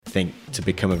think to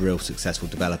become a real successful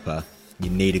developer, you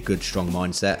need a good, strong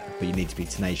mindset, but you need to be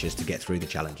tenacious to get through the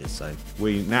challenges. So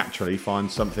we naturally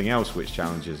find something else which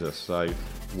challenges us. So,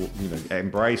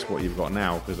 embrace what you've got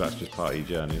now, because that's just part of your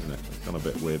journey, isn't it? It's gone a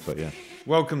bit weird, but yeah.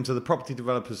 Welcome to the Property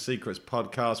Developers Secrets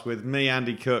podcast with me,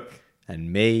 Andy Cook.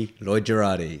 And me, Lloyd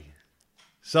Girardi.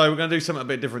 So we're going to do something a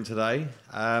bit different today.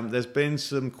 There's been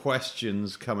some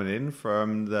questions coming in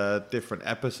from the different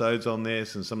episodes on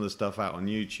this and some of the stuff out on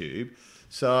YouTube.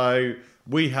 So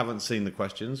we haven't seen the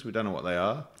questions. We don't know what they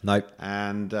are. Nope.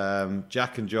 And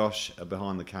Jack and Josh are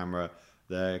behind the camera.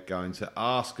 They're going to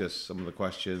ask us some of the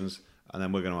questions and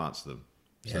then we're going to answer them.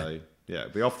 Yeah. So, yeah,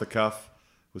 it'll be off the cuff.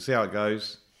 We'll see how it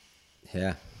goes.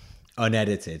 Yeah.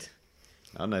 Unedited.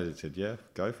 Unedited, yeah.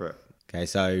 Go for it. Okay,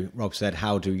 so Rob said,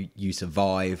 how do you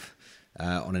survive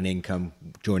on an income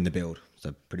during the build?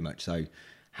 So pretty much, so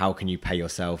how can you pay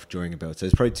yourself during a build? So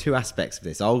there's probably two aspects of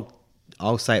this.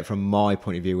 I'll say it from my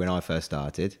point of view when I first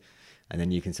started, and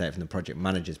then you can say it from the project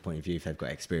manager's point of view if they've got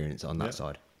experience on that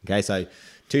side. Okay, so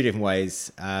two different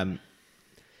ways.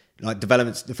 Like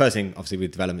developments, the first thing obviously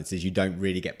with developments is you don't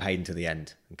really get paid until the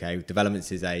end. Okay,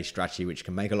 developments is a strategy which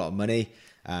can make a lot of money,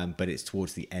 but it's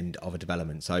towards the end of a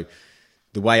development. So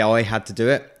the way I had to do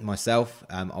it myself,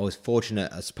 I was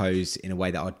fortunate, I suppose, in a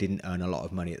way that I didn't earn a lot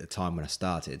of money at the time when I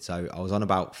started. So I was on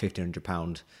about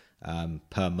 £1,500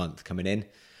 per month coming in.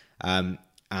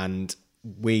 And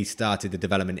we started the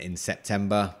development in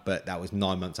September, but that was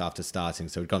 9 months after starting.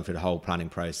 So we'd gone through the whole planning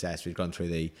process. We'd gone through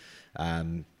the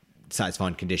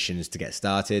satisfying conditions to get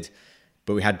started.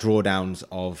 But we had drawdowns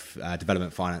of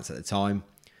development finance at the time.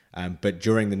 But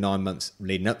during the 9 months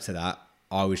leading up to that,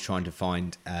 I was trying to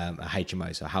find a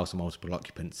HMO, so a house of multiple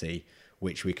occupancy,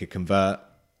 which we could convert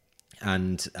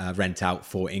and rent out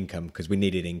for income because we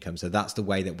needed income. So that's the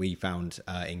way that we found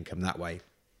income that way.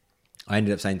 I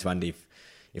ended up saying to Andy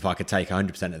if I could take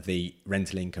 100% of the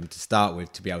rental income to start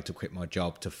with to be able to quit my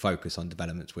job to focus on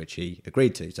developments, which he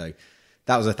agreed to. So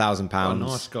that was £1,000. What a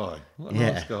nice guy. What a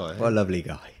nice guy. What a lovely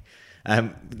guy.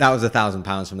 That was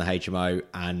 £1,000 from the HMO,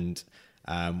 and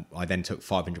I then took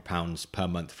 £500 per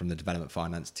month from the development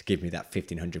finance to give me that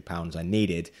 £1,500 I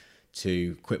needed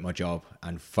to quit my job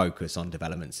and focus on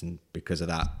developments. And because of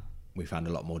that, we found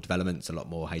a lot more developments, a lot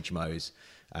more HMOs,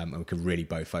 and we could really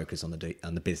both focus on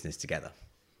the business together.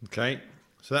 Okay,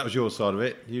 so that was your side of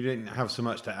it. You didn't have so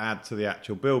much to add to the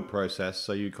actual build process,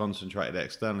 so you concentrated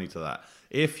externally to that.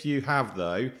 If you have,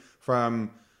 though,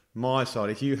 from my side,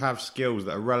 if you have skills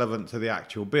that are relevant to the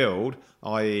actual build,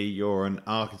 i.e. you're an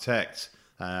architect,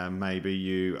 maybe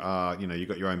you are, you've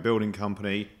got your own building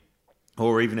company,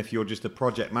 or even if you're just a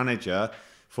project manager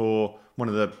for one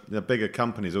of the bigger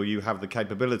companies, or you have the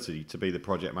capability to be the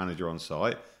project manager on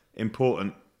site.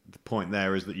 Important point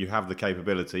there is that you have the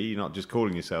capability, you're not just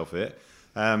calling yourself it.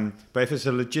 But if it's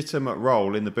a legitimate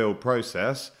role in the build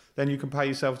process, then you can pay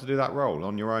yourself to do that role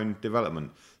on your own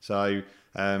development. So,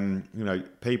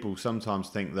 people sometimes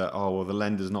think that, the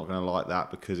lender's not going to like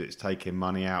that because it's taking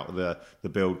money out of the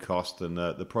build cost and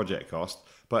the project cost,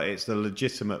 but it's the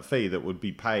legitimate fee that would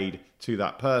be paid to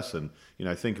that person.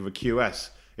 Think of a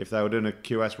QS. If they were doing a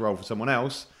QS role for someone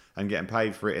else and getting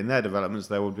paid for it in their developments,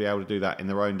 they would be able to do that in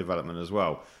their own development as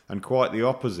well. And quite the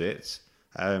opposite,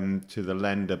 to the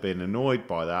lender being annoyed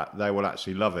by that, they will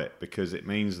actually love it because it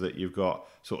means that you've got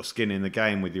sort of skin in the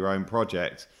game with your own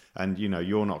project. And,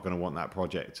 you're not going to want that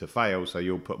project to fail, so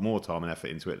you'll put more time and effort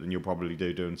into it than you'll probably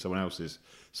do doing someone else's.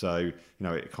 So,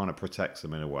 it kind of protects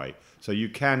them in a way. So you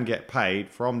can get paid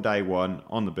from day one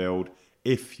on the build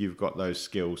if you've got those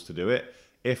skills to do it.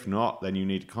 If not, then you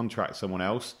need to contract someone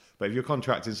else. But if you're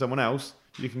contracting someone else,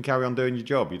 you can carry on doing your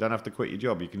job. You don't have to quit your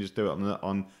job. You can just do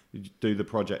it do the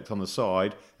project on the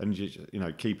side and just,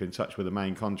 keep in touch with the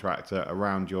main contractor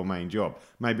around your main job.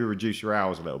 Maybe reduce your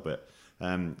hours a little bit.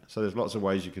 So there's lots of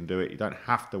ways you can do it. You don't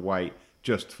have to wait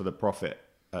just for the profit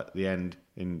at the end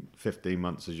in 15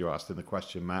 months, as you asked in the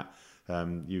question, Matt.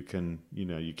 You can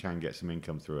get some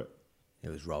income through it. It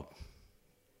was Rob.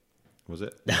 Was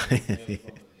it?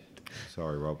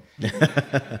 Sorry, Rob.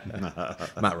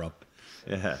 Matt Rob.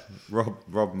 Yeah,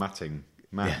 Rob Matting.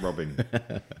 Matt Robbing.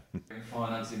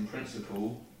 Financing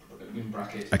principle, in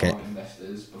brackets, okay. Private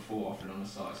investors before offering on the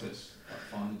site, so it's like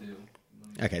find the deal.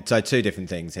 Okay, so two different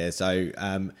things here. So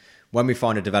when we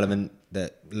find a development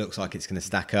that looks like it's going to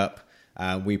stack up,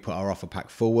 we put our offer pack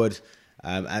forward.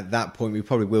 At that point, we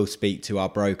probably will speak to our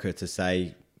broker to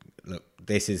say, look,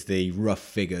 this is the rough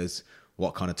figures.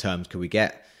 What kind of terms could we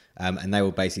get? And they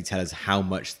will basically tell us how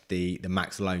much the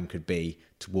max loan could be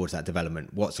towards that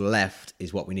development. What's left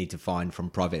is what we need to find from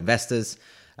private investors.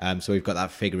 So we've got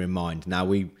that figure in mind. Now,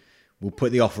 we will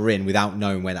put the offer in without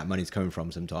knowing where that money's coming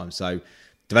from sometimes. So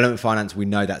Development finance, we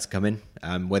know that's coming,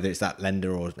 whether it's that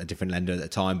lender or a different lender at the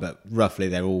time, but roughly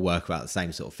they all work about the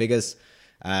same sort of figures.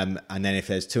 And then if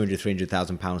there's 200,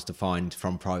 300,000 pounds to find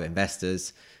from private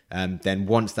investors, then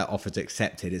once that offer's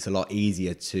accepted, it's a lot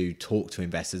easier to talk to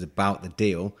investors about the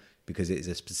deal because it's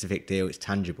a specific deal, it's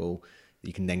tangible.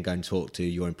 You can then go and talk to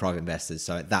your own private investors.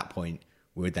 So at that point,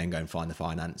 we would then go and find the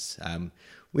finance.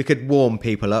 We could warm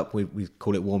people up. We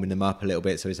call it warming them up a little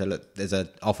bit. So we say, look, there's an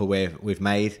offer we've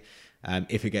made.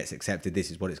 If it gets accepted, this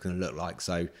is what it's going to look like.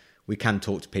 So we can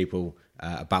talk to people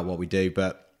about what we do,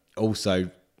 but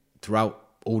also throughout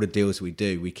all the deals we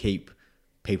do, we keep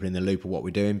people in the loop of what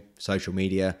we're doing. Social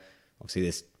media, obviously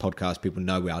this podcast, people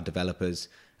know we are developers.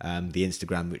 The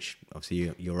Instagram, which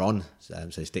obviously you're on, so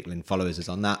Stickland follows us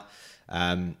on that.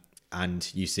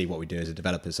 And you see what we do as a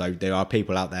developer. So there are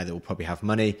people out there that will probably have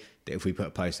money that if we put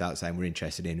a post out saying we're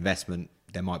interested in investment,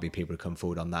 there might be people who come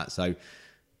forward on that. So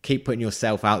keep putting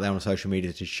yourself out there on social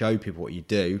media to show people what you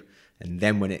do. And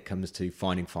then when it comes to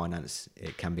finding finance,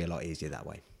 it can be a lot easier that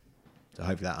way. So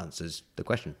hopefully that answers the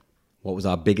question. What was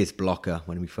our biggest blocker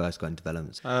when we first got into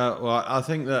developments? Well, I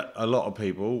think that a lot of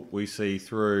people we see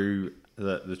through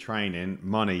the training,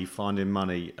 finding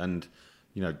money, and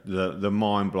the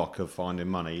mind block of finding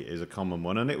money is a common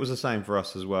one, and it was the same for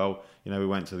us as well. We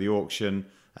went to the auction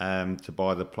to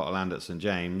buy the plot of land at St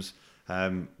James.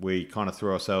 We kind of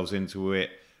threw ourselves into it.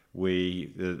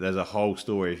 There's a whole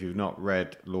story. If you've not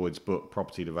read Lloyd's book,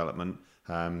 Property Development,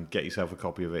 get yourself a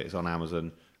copy of it. It's on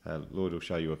Amazon. Lloyd will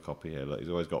show you a copy here. Look, he's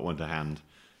always got one to hand.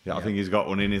 Yeah, I think he's got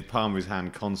one in his palm of his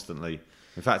hand constantly.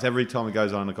 In fact, every time he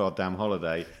goes on a goddamn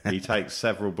holiday, he takes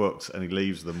several books and he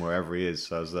leaves them wherever he is,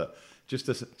 so as that just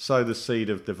to sow the seed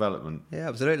of development. Yeah,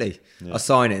 absolutely. Yeah. I'll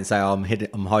sign it and say,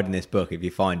 I'm hiding this book. If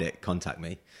you find it, contact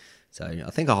me. So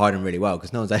I think I hide them really well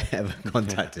because no one's ever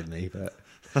contacted me. But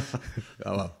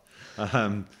oh well.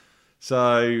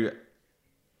 So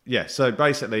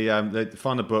basically, they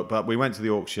found a book, but we went to the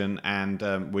auction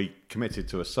and we committed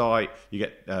to a site. You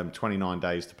get 29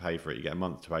 days to pay for it. You get a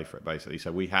month to pay for it, basically.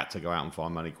 So we had to go out and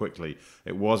find money quickly.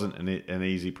 It wasn't an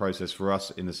easy process for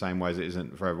us in the same way as it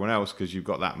isn't for everyone else because you've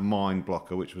got that mind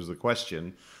blocker, which was the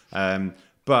question.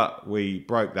 But we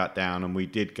broke that down and we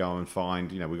did go and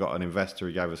find, we got an investor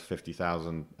who gave us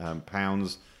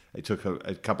 £50,000. It took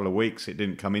a couple of weeks. It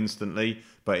didn't come instantly,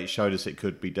 but it showed us it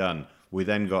could be done. We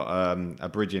then got a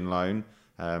bridging loan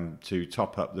to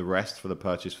top up the rest for the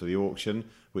purchase for the auction,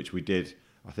 which we did.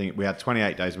 I think we had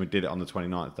 28 days and we did it on the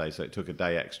 29th day, so it took a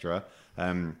day extra.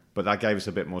 But that gave us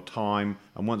a bit more time.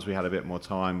 And once we had a bit more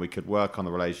time, we could work on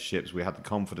the relationships. We had the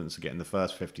confidence of getting the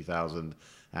first 50,000.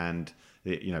 And,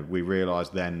 we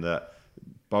realised then that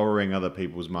borrowing other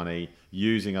people's money,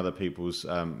 using other people's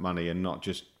money and not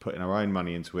just putting our own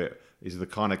money into it is the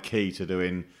kind of key to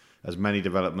doing as many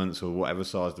developments or whatever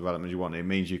size development you want. It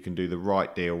means you can do the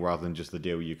right deal rather than just the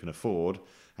deal you can afford.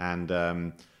 And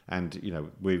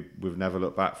we've never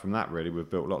looked back from that, really. We've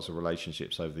built lots of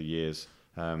relationships over the years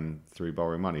through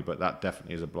borrowing money, but that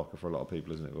definitely is a blocker for a lot of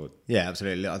people, isn't it, Lloyd? Yeah,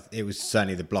 absolutely. It was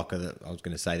certainly the blocker that I was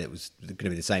going to say that was going to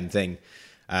be the same thing.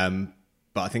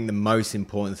 But I think the most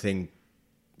important thing,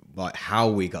 like how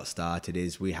we got started,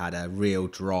 is we had a real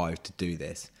drive to do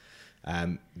this.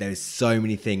 There's so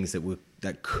many things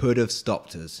that could have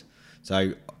stopped us.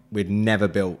 So we'd never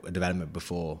built a development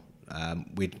before. I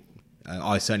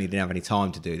certainly didn't have any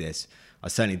time to do this. I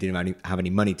certainly didn't have any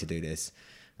money to do this.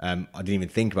 I didn't even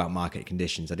think about market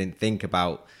conditions. I didn't think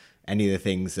about any of the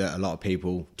things that a lot of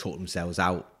people taught themselves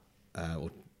out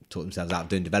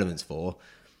doing developments for.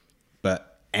 But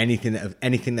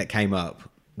anything that came up,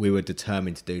 we were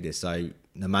determined to do this. So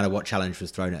no matter what challenge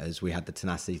was thrown at us, we had the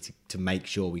tenacity to make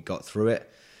sure we got through it,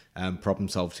 problem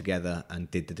solved together, and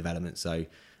did the development. So I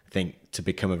think to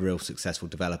become a real successful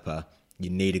developer, you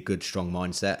need a good, strong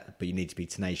mindset, but you need to be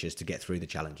tenacious to get through the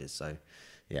challenges. So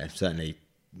yeah, certainly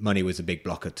money was a big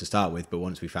blocker to start with, but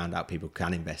once we found out people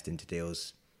can invest into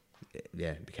deals,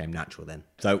 it became natural then.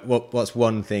 So what's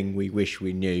one thing we wish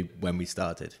we knew when we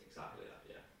started? Exactly that,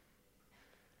 yeah.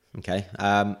 Okay.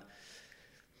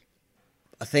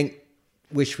 I think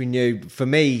wish we knew, for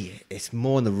me, it's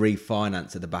more on the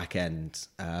refinance at the back end.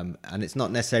 And it's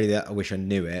not necessarily that I wish I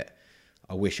knew it.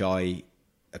 I wish I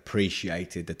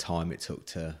appreciated the time it took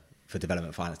for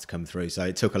development finance to come through. So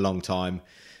it took a long time.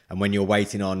 And when you're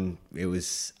waiting on, it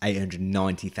was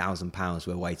 £890,000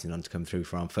 we were waiting on to come through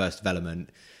for our first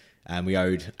development. And we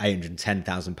owed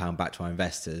 £810,000 back to our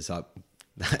investors.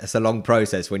 That's a long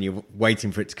process when you're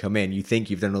waiting for it to come in. You think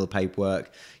you've done all the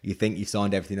paperwork. You think you've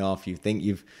signed everything off. You think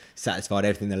you've satisfied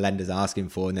everything the lender's asking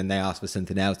for, and then they ask for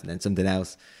something else and then something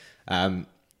else. That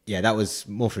was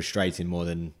more frustrating more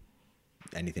than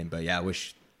anything. But yeah, I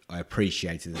wish I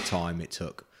appreciated the time it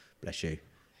took, bless you,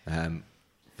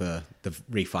 for the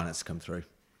refinance to come through.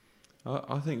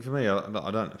 I think for me,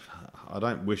 I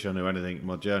don't wish I knew anything.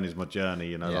 My journey's my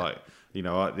journey,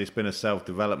 it's been a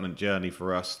self-development journey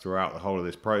for us throughout the whole of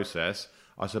this process.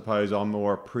 I suppose I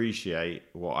more appreciate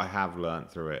what I have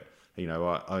learnt through it.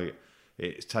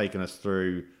 It's taken us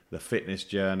through the fitness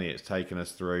journey. It's taken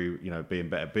us through, being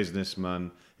better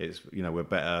businessmen. We're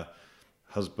better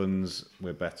husbands.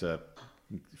 We're better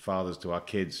fathers to our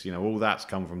kids. All that's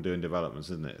come from doing developments,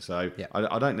 isn't it? So yeah.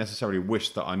 I don't necessarily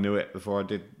wish that I knew it before I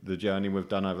did the journey we've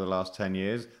done over the last 10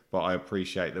 years, but I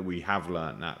appreciate that we have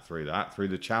learnt that through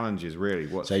the challenges, really,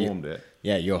 what's formed it.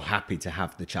 Yeah, you're happy to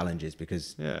have the challenges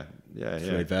because through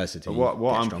adversity. But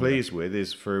what I'm pleased with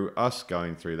is through us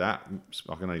going through that,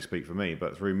 I can only speak for me,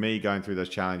 but through me going through those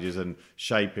challenges and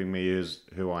shaping me as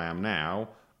who I am now,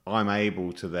 I'm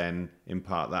able to then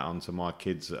impart that onto my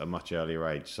kids at a much earlier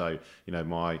age. So,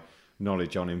 my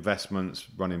knowledge on investments,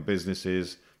 running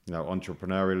businesses,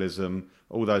 entrepreneurialism,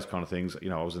 all those kind of things.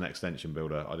 I was an extension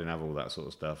builder. I didn't have all that sort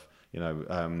of stuff.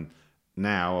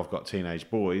 Now I've got teenage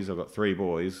boys. I've got 3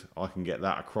 boys. I can get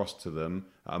that across to them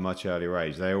at a much earlier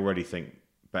age. They already think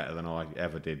better than I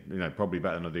ever did. Probably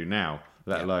better than I do now,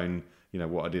 let alone,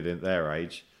 what I did at their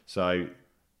age. So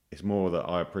it's more that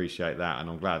I appreciate that, and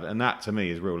I'm glad. And that to me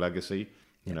is real legacy.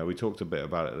 We talked a bit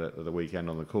about it at the weekend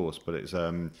on the course, but it's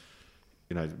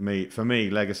for me,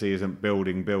 legacy isn't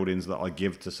building buildings that I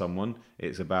give to someone.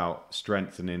 It's about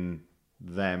strengthening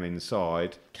them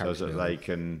inside so that they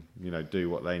can, do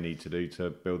what they need to do to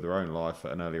build their own life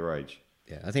at an earlier age.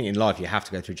 Yeah, I think in life you have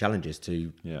to go through challenges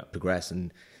to progress.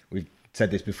 And we've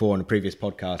said this before on a previous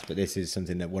podcast, but this is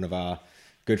something that one of our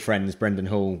good friends, Brendan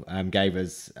Hall, gave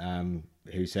us,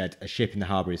 who said, a ship in the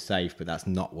harbour is safe, but that's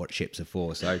not what ships are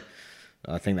for. So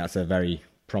I think that's a very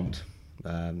prompt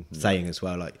saying as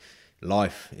well. Like,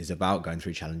 life is about going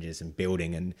through challenges and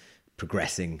building and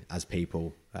progressing as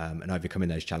people, and overcoming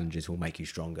those challenges will make you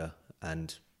stronger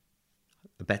and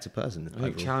a better person. I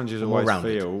think challenges always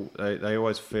they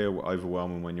always feel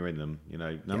overwhelming when you're in them.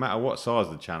 No matter what size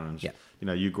of the challenge,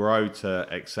 you grow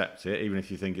to accept it, even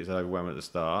if you think it's overwhelming at the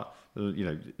start.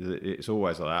 It's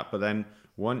always like that. But then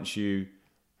once you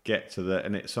get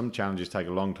to some challenges take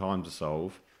a long time to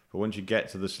solve, but once you get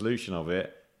to the solution of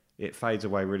it, it fades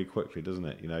away really quickly, doesn't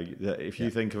it? If you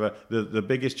think of the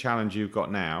biggest challenge you've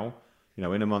got now,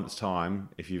 in a month's time,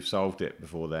 if you've solved it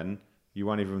before then, you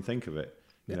won't even think of it.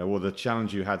 Or the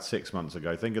challenge you had 6 months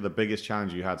ago. Think of the biggest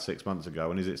challenge you had 6 months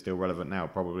ago, and is it still relevant now?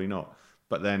 Probably not.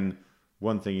 But then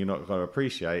one thing you're not going to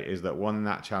appreciate is that when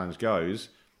that challenge goes,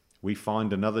 we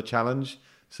find another challenge.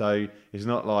 So it's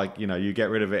not like, you get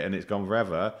rid of it and it's gone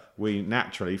forever. We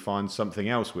naturally find something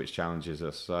else which challenges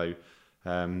us. So,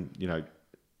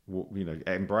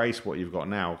 embrace what you've got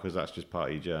now, because that's just part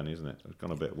of your journey, isn't it? It's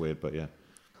gone a bit weird, but yeah.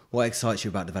 What excites you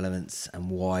about developments, and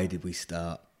why did we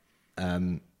start?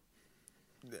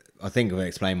 I think I've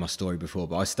explained my story before,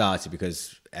 but I started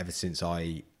because ever since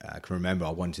I can remember, I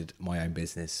wanted my own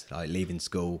business. Like, leaving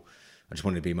school, I just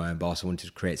wanted to be my own boss. I wanted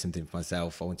to create something for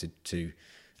myself. I wanted to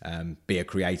be a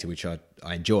creator, which I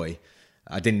enjoy.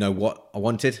 I didn't know what I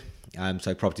wanted.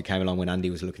 So property came along when Andy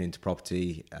was looking into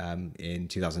property in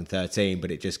 2013,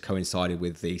 but it just coincided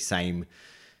with the same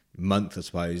month, I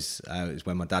suppose. It was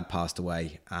when my dad passed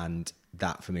away, and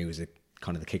that for me was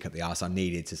kind of the kick up the arse I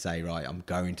needed to say, right, I'm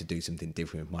going to do something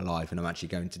different with my life, and I'm actually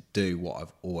going to do what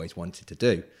I've always wanted to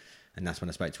do. And that's when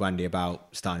I spoke to Andy about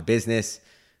starting a business.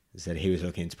 He said he was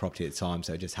looking into property at the time,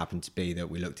 so it just happened to be that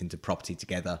we looked into property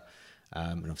together.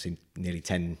 And obviously nearly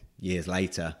 10 years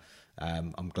later,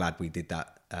 I'm glad we did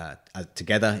that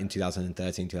together in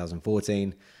 2013,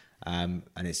 2014. And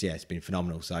it's been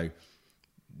phenomenal. So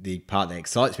the part that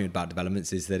excites me about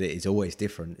developments is that it is always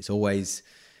different. It's always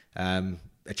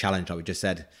a challenge, like we just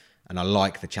said. And I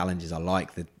like the challenges. I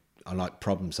like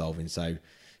problem solving. So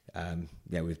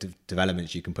with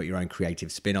developments, you can put your own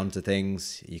creative spin onto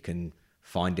things. You can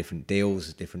find different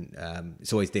deals,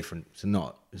 it's always different. It's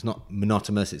not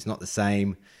monotonous, it's not the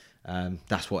same.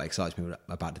 That's what excites me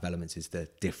about developments, is the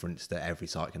difference that every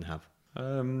site can have.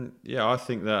 I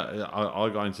think that I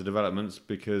got into developments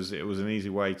because it was an easy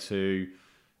way to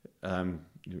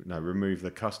remove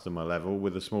the customer level.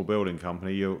 With a small building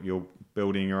company, you're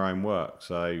building your own work.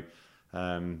 So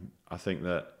I think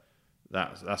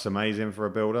that's amazing for a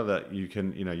builder, that you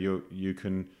can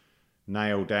can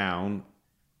nail down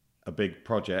a big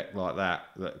project like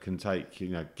that can take,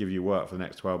 give you work for the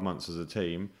next 12 months as a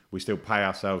team. We still pay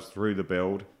ourselves through the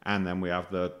build, and then we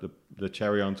have the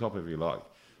cherry on top, if you like.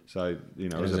 So,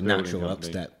 it was a natural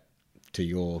upstep to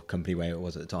your company where it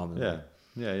was at the time.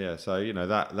 Yeah. So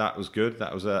that was good.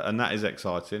 That was and that is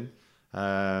exciting.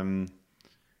 Well,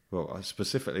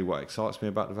 specifically, what excites me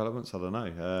about developments, I don't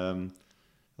know.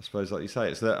 I suppose, like you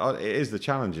say, it is the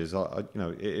challenges.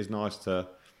 It is nice to.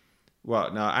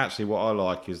 Well, no, actually, what I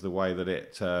like is the way that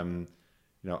it.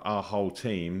 Our whole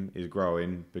team is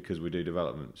growing because we do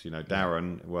developments.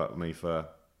 Darren worked with me for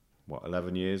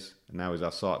 11 years, and now he's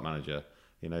our site manager.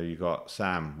 You've got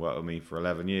Sam worked with me for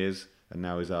 11 years, and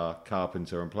now he's our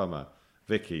carpenter and plumber.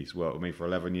 Vicky's worked with me for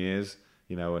 11 years,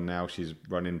 and now she's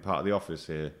running part of the office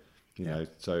here.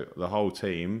 So the whole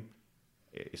team,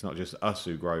 it's not just us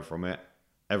who grow from it.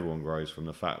 Everyone grows from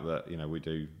the fact that, we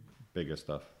do bigger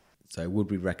stuff. So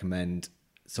would we recommend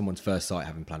someone's first site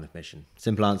having planning permission?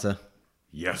 Simple answer.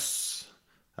 Yes.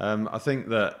 I think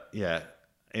that,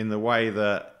 in the way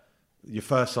that your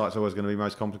first site's always going to be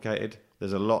most complicated.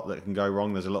 There's a lot that can go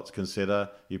wrong. There's a lot to consider.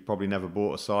 You've probably never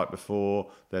bought a site before.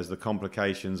 There's the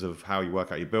complications of how you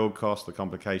work out your build costs, the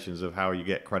complications of how you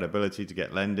get credibility to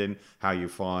get lending, how you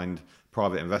find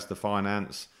private investor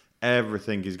finance.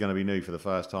 Everything is going to be new for the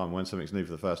first time. When something's new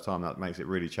for the first time, that makes it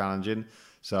really challenging.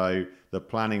 So the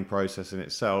planning process in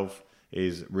itself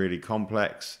is really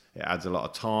complex. It adds a lot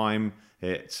of time.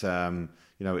 It's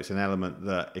it's an element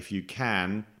that, if you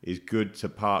can, is good to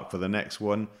park for the next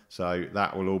one. So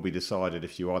that will all be decided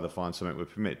if you either find something with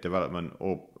permit development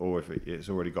or if it's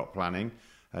already got planning,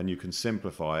 and you can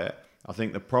simplify it. I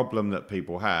think the problem that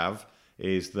people have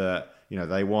is that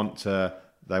they want to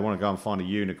go and find a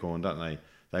unicorn, don't they?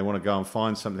 They want to go and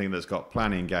find something that's got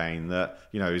planning gain, that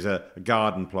is a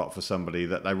garden plot for somebody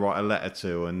that they write a letter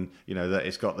to, and that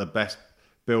it's got the best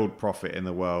build profit in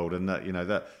the world, and that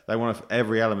that they want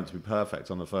every element to be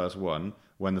perfect on the first one,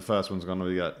 when the first one's going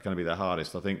to be the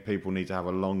hardest. I think people need to have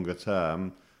a longer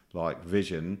term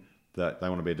vision that they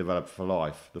want to be a developer for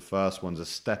life. The first one's a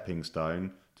stepping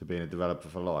stone to being a developer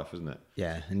for life, isn't it?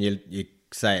 Yeah, and you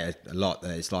say it a lot,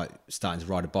 that it's like starting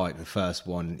to ride a bike. The first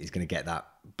one is going to get that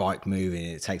bike moving.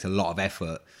 It takes a lot of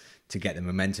effort to get the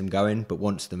momentum going, but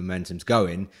once the momentum's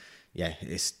going,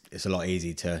 it's a lot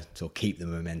easier to sort of keep the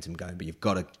momentum going. But you've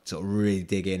got to sort of really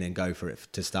dig in and go for it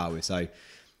to start with. So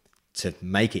to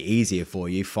make it easier for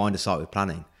you, find a site with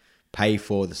planning. Pay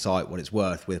for the site what it's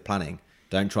worth with planning.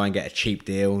 Don't try and get a cheap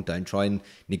deal. Don't try and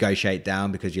negotiate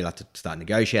down, because you'll have to start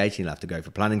negotiating. You'll have to go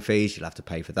for planning fees. You'll have to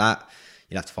pay for that.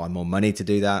 You'll have to find more money to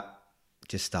do that.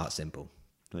 Just start simple.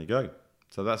 There you go.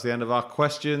 So that's the end of our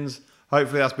questions.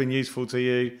 Hopefully that's been useful to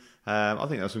you. I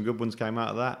think there's some good ones came out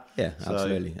of that. Yeah,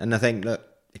 absolutely. And I think, look,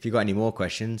 if you've got any more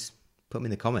questions, put them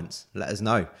in the comments. Let us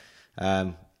know.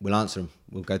 We'll answer them.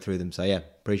 We'll go through them. So,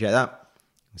 appreciate that.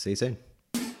 We'll see you soon.